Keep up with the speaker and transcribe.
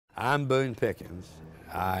I'm Boone Pickens.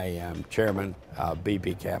 I am chairman of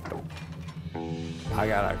BP Capital. I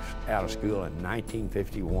got out of school in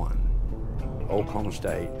 1951, Oklahoma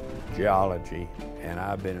State, geology, and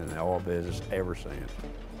I've been in the oil business ever since.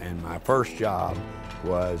 And my first job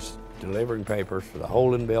was delivering papers for the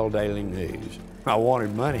Holdenville Daily News. I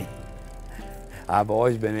wanted money. I've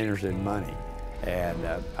always been interested in money. And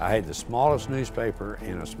I had the smallest newspaper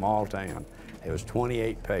in a small town. It was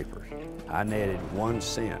 28 papers. I netted 1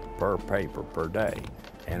 cent per paper per day,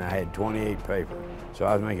 and I had 28 papers. So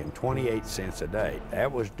I was making 28 cents a day.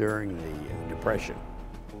 That was during the Depression.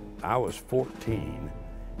 I was 14,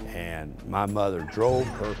 and my mother drove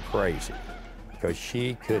her crazy because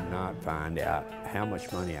she could not find out how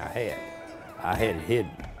much money I had. I had it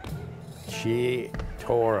hidden. She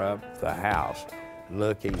tore up the house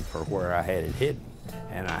looking for where I had it hidden,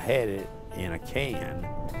 and I had it in a can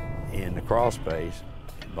in the crawl space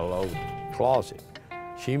below the closet.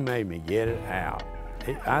 She made me get it out.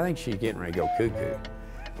 I think she's getting ready to go cuckoo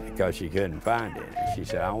because she couldn't find it. And she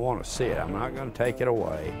said, I want to see it. I'm not going to take it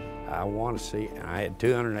away. I want to see it. And I had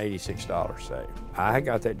 $286 saved. I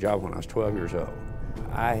got that job when I was 12 years old.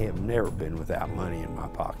 I have never been without money in my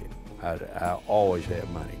pocket. I always have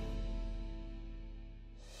money.